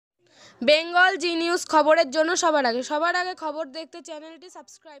বেঙ্গল জি news খবরের জন্য সবার আগে খবর দেখতে চ্যানেলটি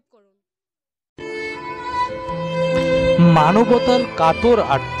সাবস্ক্রাইব করুন। মানবতার কাতর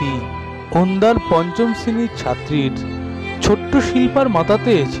আরতি ওন্দার পঞ্চম শ্রেণীর ছাত্রীর। ছোট্ট শিল্পার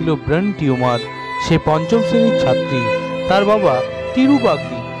মাথাতে ছিল ব্রেন টিউমার। সে পঞ্চম শ্রেণীর ছাত্রী। তার বাবা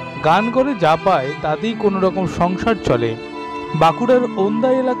তিরুবাগদি গান করে যা পায় তাতেই কোনো রকম সংসার চলে। বাঁকুড়ার ওন্দা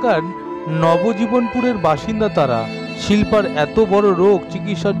এলাকার নবজীবনপুরের বাসিন্দা তারা। শিল্পার এত বড় রোগ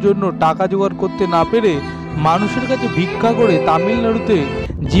চিকিৎসার জন্য টাকা জোগাড় করতে না পেরে মানুষের কাছে ভিক্ষা করে তামিলনাড়ুতে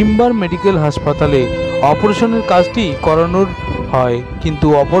জিম্বার মেডিকেল হাসপাতালে অপারেশনের কাজটি করানোর হয়, কিন্তু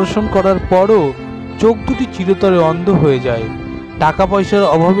অপারেশন করার পরও চোখ দুটি চিরতরে অন্ধ হয়ে যায়। টাকা পয়সার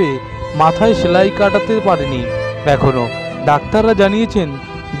অভাবে মাথায় সেলাই কাটাতে পারেনি এখনও। ডাক্তাররা জানিয়েছেন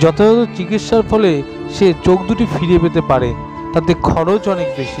যথাযথ চিকিৎসার ফলে সে চোখ দুটি ফিরে পেতে পারে, তাতে খরচ অনেক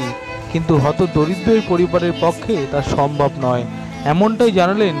বেশি, কিন্তু হতদরিদ্র এই পরিবারের পক্ষে তা সম্ভব নয়। এমনটাই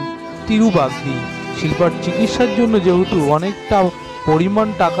জানালেন তিরুবাগদি। শিল্পার চিকিৎসার জন্য যেহেতু অনেকটা পরিমাণ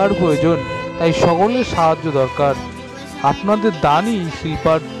টাকার প্রয়োজন, তাই সকলের সাহায্য দরকার। আপনাদের দানই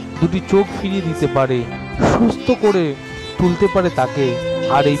শিল্পার দুটি চোখ ফিরিয়ে দিতে পারে, সুস্থ করে তুলতে পারে তাকে,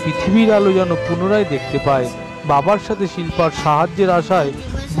 আর এই পৃথিবীর আলো যেন পুনরায় দেখতে পায়। বাবার সাথে শিল্পার সাহায্যের আশায়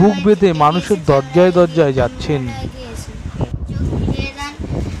বুক বেঁধে মানুষের দরজায় দরজায় যাচ্ছেন।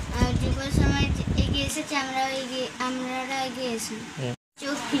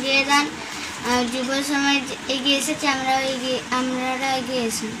 চোখ ফিরিয়ে দেন, যুব সমাজ এগিয়ে এসেছে, আমরা এগিয়ে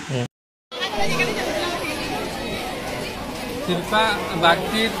এসেছি।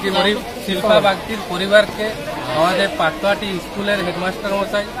 শিল্পা বাগদির পরিবারকে আমাদের পাটোয়াটি স্কুলের হেডমাস্টার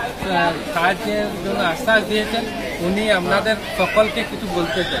মশাই সাহায্যের জন্য আশ্বাস দিয়েছেন। উনি আপনাদের সকলকে কিছু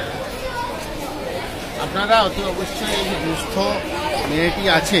বলতে চান। আপনারা অতি অবশ্যই এই যে দুস্থ মেয়েটি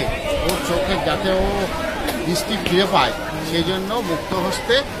আছে, ওর চোখে যাতে ও দৃষ্টি ফিরে পায়, সেই জন্য মুক্ত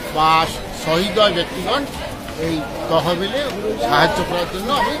হস্তে বা সহৃদয় ব্যক্তিগণ এই তহবিলে সাহায্য করার জন্য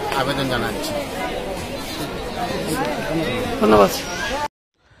আমি আবেদন জানাচ্ছি। ধন্যবাদ।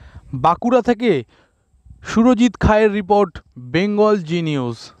 বাঁকুড়া থেকে সুরজিৎ খায়ের রিপোর্ট, বেঙ্গল জি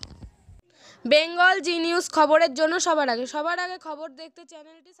নিউজ। বেঙ্গল জি নিউজ খবরের জন্য সবার আগে খবর দেখতে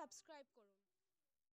চ্যানেলটি সাবস্ক্রাইব করুন।